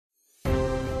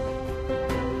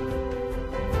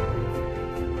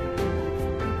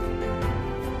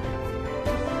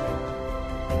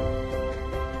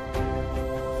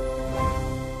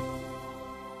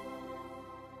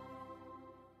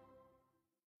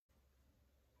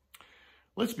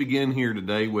Let's begin here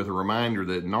today with a reminder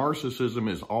that narcissism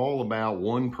is all about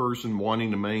one person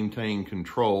wanting to maintain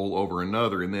control over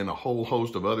another, and then a whole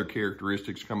host of other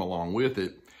characteristics come along with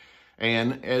it.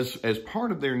 And as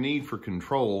part of their need for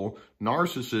control,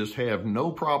 narcissists have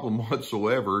no problem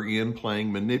whatsoever in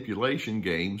playing manipulation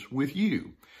games with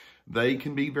you. They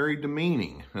can be very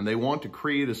demeaning, and they want to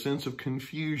create a sense of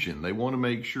confusion. They want to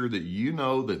make sure that you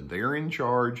know that they're in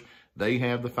charge, they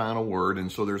have the final word. And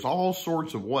so there's all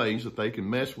sorts of ways that they can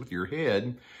mess with your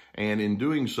head, and in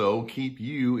doing so, keep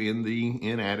you in the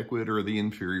inadequate or the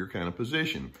inferior kind of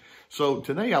position. So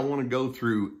today I want to go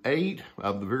through 8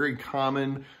 of the very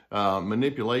common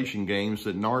manipulation games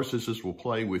that narcissists will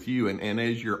play with you. And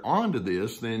as you're onto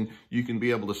this, then you can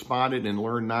be able to spot it and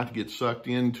learn not to get sucked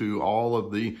into all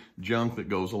of the junk that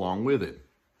goes along with it.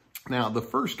 Now, the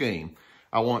first game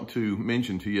I want to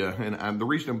mention to you, and the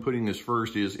reason I'm putting this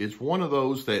first is it's one of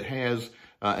those that has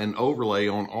an overlay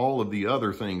on all of the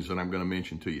other things that I'm going to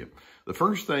mention to you. The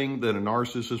first thing that a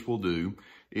narcissist will do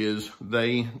is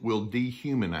they will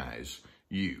dehumanize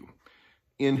you.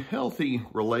 In healthy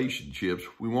relationships,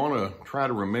 we want to try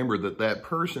to remember that that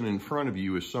person in front of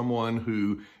you is someone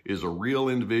who is a real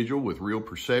individual with real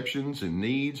perceptions and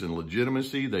needs and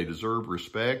legitimacy. They deserve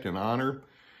respect and honor.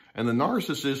 And the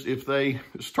narcissist, if they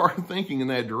start thinking in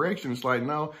that direction, it's like,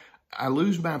 no, I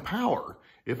lose my power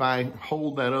if I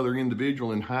hold that other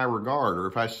individual in high regard, or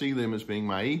if I see them as being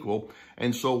my equal.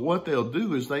 And so what they'll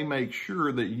do is they make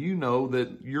sure that you know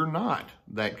that you're not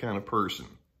that kind of person.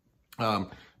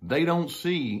 They don't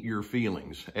see your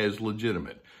feelings as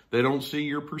legitimate. They don't see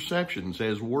your perceptions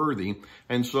as worthy.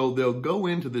 And so they'll go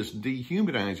into this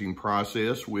dehumanizing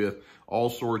process with all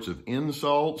sorts of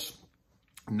insults,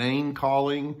 name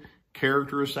calling,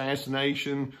 character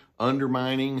assassination,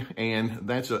 undermining, and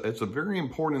it's a very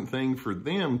important thing for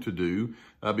them to do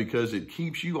because it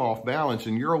keeps you off balance,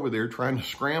 and you're over there trying to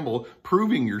scramble,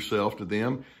 proving yourself to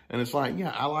them. And it's like, yeah,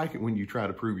 I like it when you try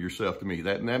to prove yourself to me.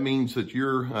 That means that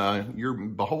you're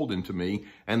beholden to me,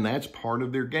 and that's part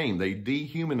of their game. They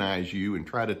dehumanize you and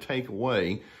try to take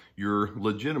away your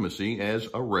legitimacy as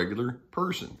a regular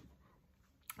person.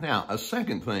 Now, a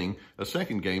second game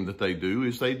that they do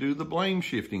is they do the blame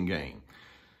shifting game.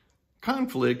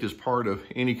 Conflict is part of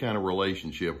any kind of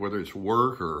relationship, whether it's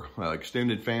work or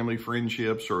extended family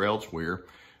friendships or elsewhere.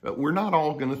 We're not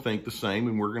all going to think the same,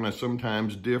 and we're going to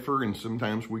sometimes differ, and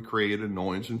sometimes we create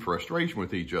annoyance and frustration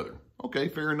with each other. Okay,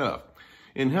 fair enough.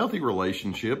 In healthy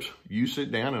relationships, you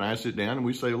sit down and I sit down and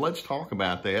we say, let's talk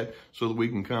about that so that we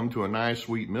can come to a nice,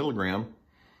 sweet middle ground,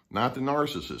 not the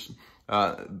narcissist.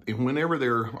 Whenever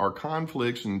there are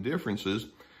conflicts and differences,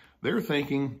 they're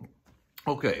thinking,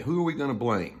 okay, who are we going to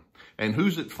blame? And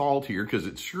who's at fault here? Because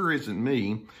it sure isn't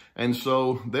me. And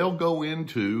so they'll go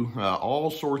into all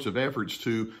sorts of efforts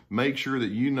to make sure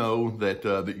that you know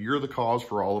that you're the cause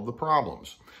for all of the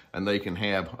problems. And they can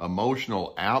have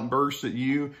emotional outbursts at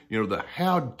you. You know,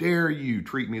 how dare you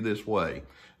treat me this way?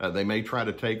 They may try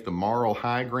to take the moral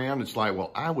high ground. It's like,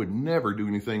 well, I would never do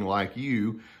anything like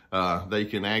you. They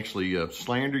can actually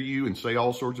slander you and say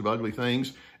all sorts of ugly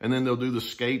things. And then they'll do the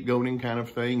scapegoating kind of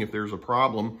thing if there's a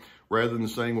problem, rather than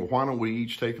saying, well, why don't we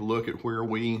each take a look at where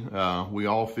we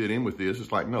all fit in with this?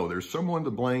 It's like, no, there's someone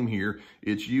to blame here.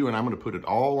 It's you, and I'm going to put it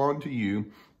all onto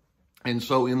you. And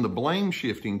so in the blame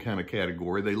shifting kind of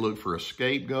category, they look for a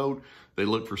scapegoat. They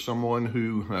look for someone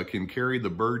who can carry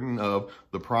the burden of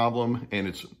the problem, and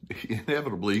it's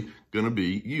inevitably going to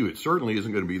be you. It certainly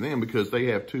isn't going to be them because they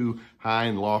have too high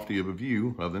and lofty of a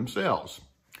view of themselves.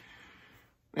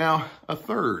 Now, a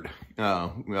third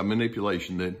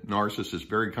manipulation that narcissists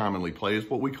very commonly play is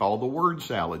what we call the word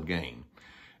salad game.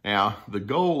 Now, the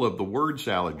goal of the word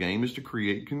salad game is to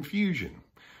create confusion.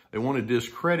 They want to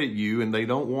discredit you, and they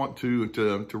don't want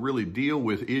to really deal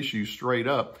with issues straight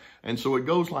up. And so it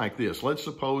goes like this. Let's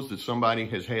suppose that somebody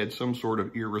has had some sort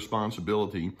of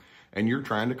irresponsibility, and you're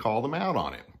trying to call them out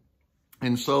on it.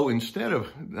 And so instead of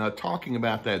talking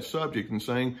about that subject and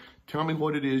saying, tell me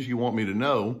what it is you want me to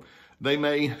know, they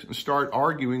may start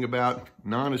arguing about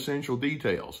non-essential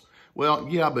details. Well,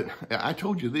 yeah, but I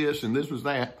told you this, and this was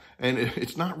that, and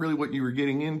it's not really what you were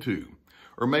getting into.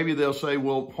 Or maybe they'll say,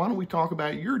 well, why don't we talk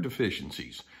about your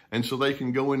deficiencies? And so they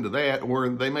can go into that, or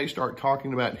they may start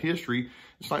talking about history.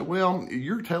 It's like, well,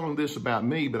 you're telling this about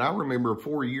me, but I remember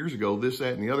 4 years ago, this,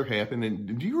 that, and the other happened.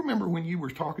 And do you remember when you were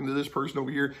talking to this person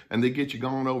over here? And they get you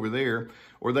going over there.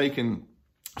 Or they can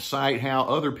cite how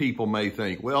other people may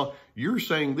think, well, you're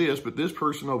saying this, but this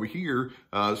person over here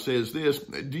says this.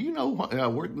 Do you know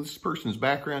where this person's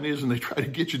background is? And they try to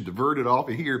get you diverted off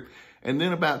of here. And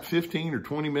then about 15 or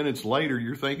 20 minutes later,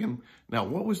 you're thinking, now,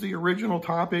 what was the original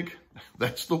topic?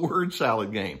 That's the word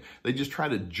salad game. They just try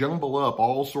to jumble up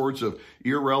all sorts of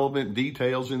irrelevant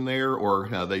details in there, or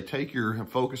they take your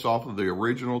focus off of the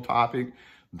original topic.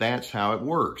 That's how it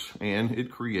works, and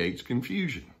it creates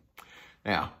confusion.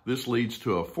 Now, this leads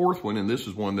to a fourth one, and this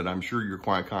is one that I'm sure you're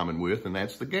quite common with, and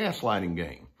that's the gaslighting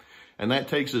game. And that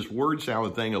takes this word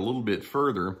salad thing a little bit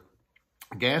further.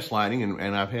 Gaslighting,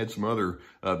 and I've had some other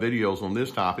videos on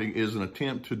this topic, is an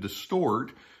attempt to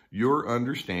distort your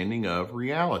understanding of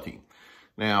reality.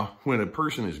 Now, when a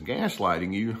person is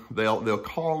gaslighting you, they'll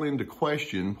call into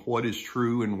question what is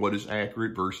true and what is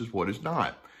accurate versus what is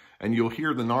not. And you'll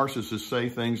hear the narcissist say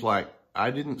things like,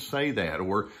 I didn't say that,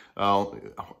 or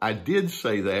I did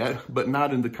say that, but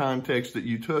not in the context that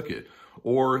you took it.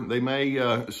 Or they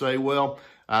may say, well,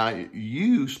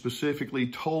 you specifically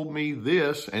told me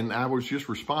this, and I was just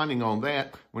responding on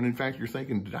that, when in fact you're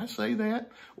thinking, did I say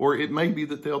that? Or it may be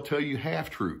that they'll tell you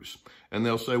half-truths, and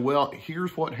they'll say, well,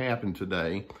 here's what happened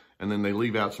today, and then they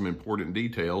leave out some important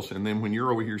details, and then when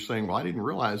you're over here saying, well, I didn't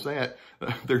realize that,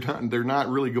 they're not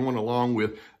really going along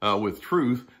with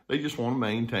truth. They just want to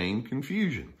maintain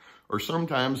confusion. Or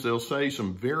sometimes they'll say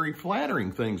some very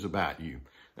flattering things about you,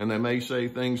 and they may say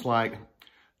things like,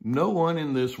 no one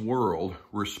in this world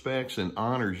respects and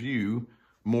honors you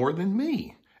more than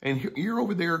me. And you're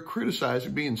over there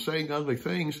criticizing me and saying ugly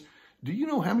things. Do you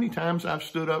know how many times I've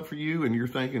stood up for you? And you're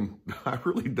thinking, I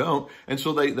really don't. And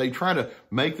so they try to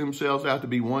make themselves out to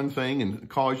be one thing and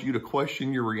cause you to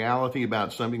question your reality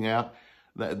about something out.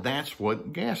 That's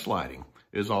what gaslighting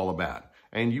is all about.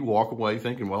 And you walk away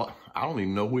thinking, well, I don't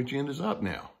even know which end is up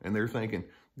now. And they're thinking,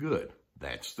 good,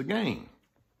 that's the game.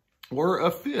 Or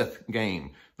a fifth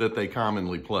game that they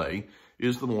commonly play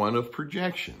is the one of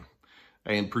projection.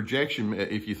 And projection,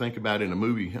 if you think about it in a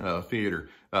movie theater,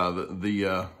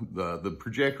 the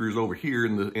projector is over here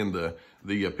and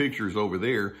the picture is over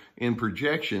there. In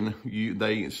projection,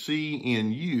 they see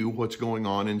in you what's going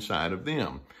on inside of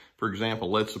them. For example,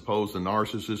 let's suppose the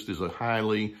narcissist is a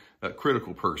highly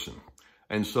critical person.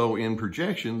 And so in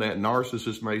projection, that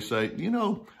narcissist may say, you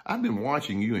know, I've been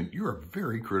watching you and you're a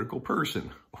very critical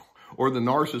person. Or the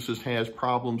narcissist has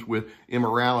problems with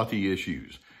immorality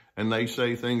issues. And they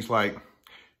say things like,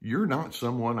 you're not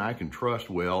someone I can trust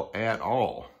well at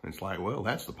all. It's like, well,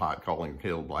 that's the pot calling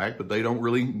kettle black, but they don't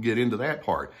really get into that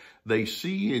part. They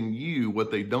see in you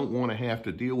what they don't want to have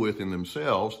to deal with in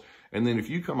themselves. And then if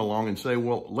you come along and say,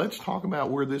 well, let's talk about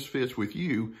where this fits with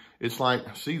you, it's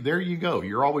like, see, there you go.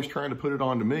 You're always trying to put it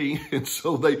on to me. And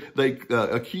so they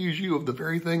accuse you of the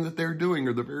very thing that they're doing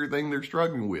or the very thing they're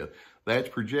struggling with. That's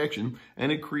projection,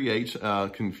 and it creates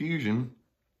confusion,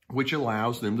 which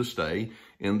allows them to stay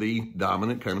in the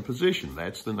dominant kind of position.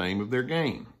 That's the name of their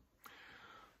game.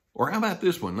 Or how about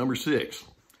this one, number 6?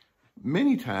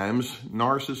 Many times,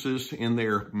 narcissists in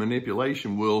their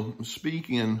manipulation will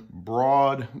speak in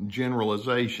broad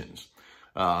generalizations.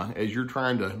 As you're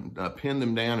trying to pin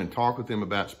them down and talk with them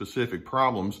about specific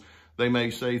problems, they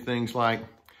may say things like,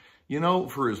 you know,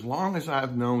 for as long as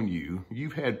I've known you,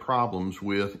 you've had problems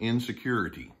with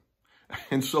insecurity.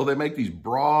 And so they make these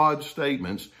broad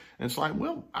statements, and it's like,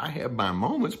 well, I have my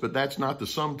moments, but that's not the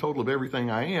sum total of everything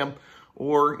I am.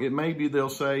 Or it may be they'll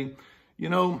say, you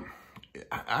know,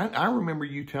 I remember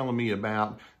you telling me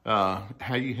about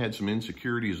how you had some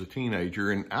insecurity as a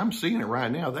teenager, and I'm seeing it right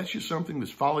now. That's just something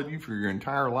that's followed you for your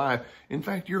entire life. In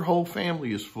fact, your whole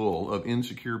family is full of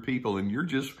insecure people, and you're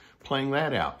just playing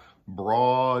that out.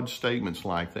 Broad statements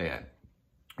like that.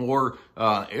 Or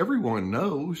everyone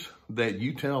knows that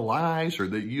you tell lies, or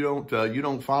that you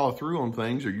don't follow through on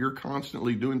things, or you're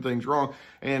constantly doing things wrong.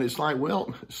 And it's like,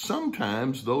 well,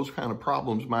 sometimes those kind of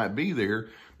problems might be there,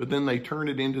 but then they turn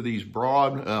it into these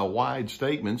broad, wide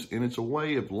statements, and it's a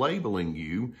way of labeling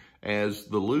you as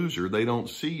the loser. They don't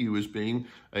see you as being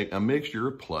a mixture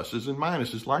of pluses and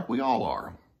minuses like we all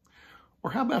are. Or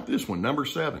how about this one, number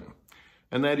 7?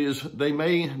 And that is, they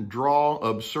may draw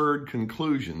absurd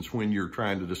conclusions when you're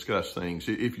trying to discuss things.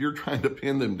 If you're trying to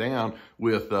pin them down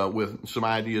with some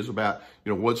ideas about,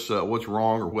 you know, what's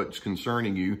wrong or what's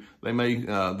concerning you, they may,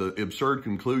 the absurd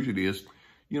conclusion is,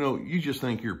 you know, you just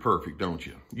think you're perfect, don't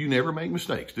you? You never make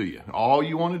mistakes, do you? All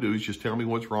you want to do is just tell me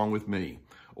what's wrong with me.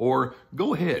 Or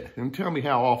go ahead and tell me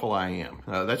how awful I am.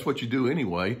 That's what you do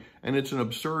anyway. And it's an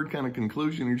absurd kind of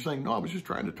conclusion. You're saying, no, I was just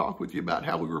trying to talk with you about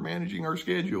how we were managing our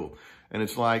schedule. And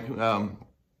it's like,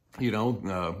 you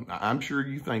know, I'm sure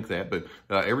you think that, but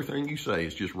everything you say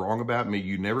is just wrong about me.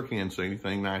 You never can say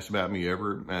anything nice about me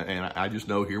ever. And I just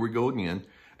know, here we go again.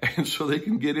 And so they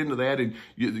can get into that, and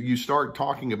you start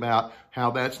talking about how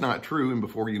that's not true. And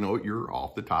before you know it, you're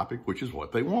off the topic, which is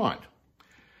what they want.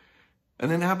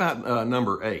 And then how about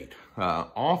number 8?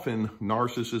 Often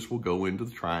narcissists will go into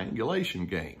the triangulation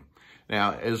game.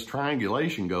 Now, as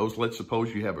triangulation goes, let's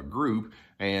suppose you have a group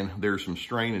and there's some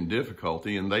strain and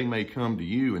difficulty, and they may come to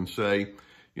you and say,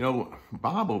 you know,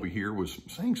 Bob over here was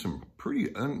saying some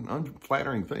pretty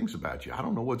unflattering things about you. I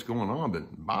don't know what's going on, but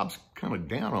Bob's kind of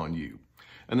down on you.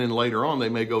 And then later on, they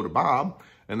may go to Bob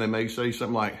and they may say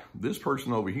something like, this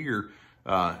person over here,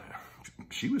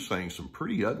 she was saying some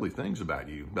pretty ugly things about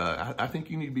you. I think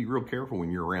you need to be real careful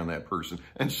when you're around that person.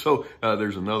 And so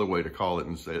there's another way to call it,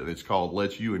 and it's called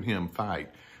let's you and him fight.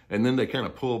 And then they kind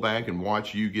of pull back and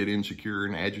watch you get insecure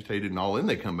and agitated and all. Then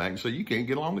they come back and say, you can't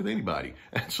get along with anybody.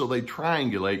 And so they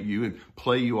triangulate you and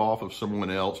play you off of someone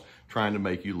else, trying to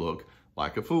make you look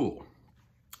like a fool.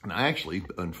 And actually,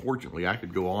 unfortunately, I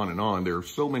could go on and on. There are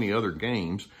so many other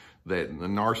games that the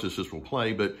narcissist will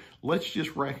play, but let's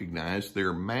just recognize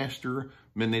they're master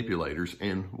manipulators.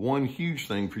 And one huge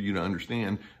thing for you to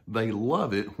understand, they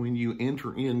love it when you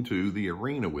enter into the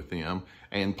arena with them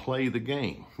and play the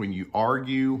game. When you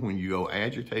argue, when you go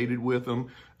agitated with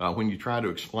them, when you try to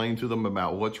explain to them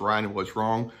about what's right and what's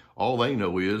wrong, all they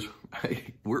know is,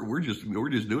 hey, we're just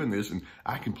doing this, and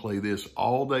I can play this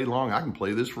all day long. I can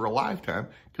play this for a lifetime,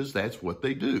 because that's what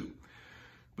they do.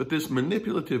 But this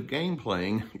manipulative game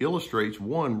playing illustrates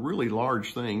one really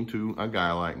large thing to a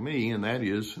guy like me, and that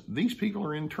is these people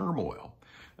are in turmoil.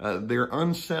 They're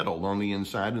unsettled on the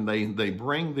inside, and they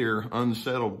bring their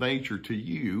unsettled nature to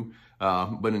you,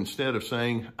 but instead of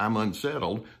saying, I'm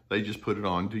unsettled, they just put it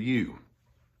on to you.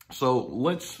 So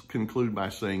let's conclude by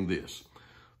saying this.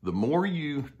 The more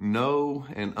you know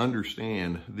and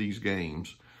understand these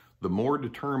games, the more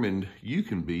determined you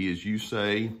can be as you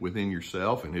say within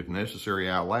yourself, and if necessary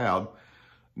out loud,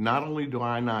 not only do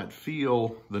I not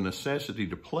feel the necessity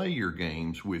to play your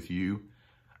games with you,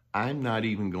 I'm not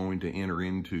even going to enter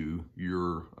into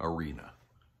your arena.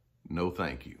 No,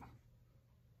 thank you.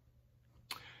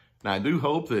 Now, I do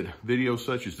hope that videos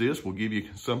such as this will give you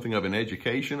something of an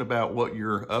education about what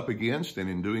you're up against, and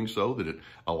in doing so, that it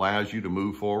allows you to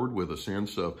move forward with a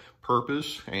sense of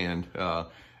purpose and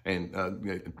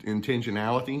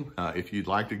intentionality. If you'd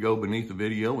like to go beneath the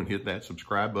video and hit that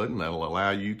subscribe button, that'll allow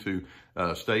you to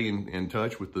stay in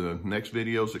touch with the next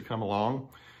videos that come along.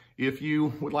 If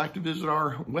you would like to visit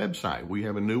our website, we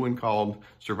have a new one called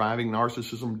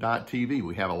survivingnarcissism.tv.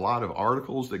 We have a lot of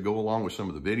articles that go along with some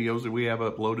of the videos that we have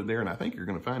uploaded there, and I think you're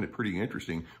going to find it pretty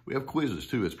interesting. We have quizzes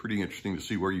too. It's pretty interesting to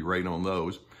see where you rate on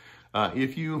those.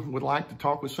 If you would like to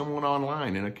talk with someone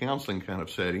online in a counseling kind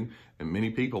of setting, and many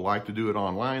people like to do it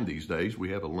online these days, we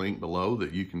have a link below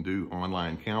that you can do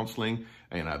online counseling,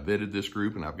 and I've vetted this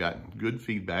group and I've gotten good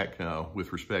feedback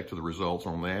with respect to the results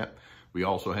on that. We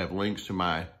also have links to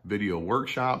my video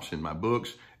workshops and my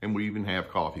books, and we even have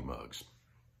coffee mugs.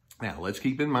 Now, let's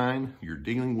keep in mind, you're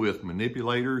dealing with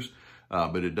manipulators,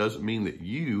 but it doesn't mean that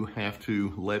you have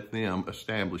to let them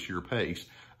establish your pace.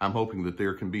 I'm hoping that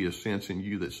there can be a sense in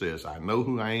you that says, I know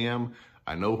who I am,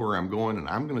 I know where I'm going, and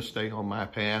I'm going to stay on my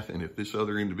path. And if this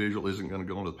other individual isn't going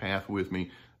to go on the path with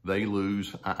me, they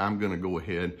lose. I'm going to go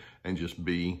ahead and just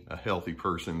be a healthy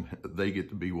person. They get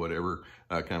to be whatever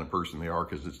kind of person they are,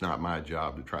 because it's not my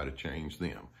job to try to change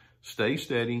them. Stay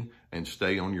steady and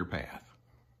stay on your path.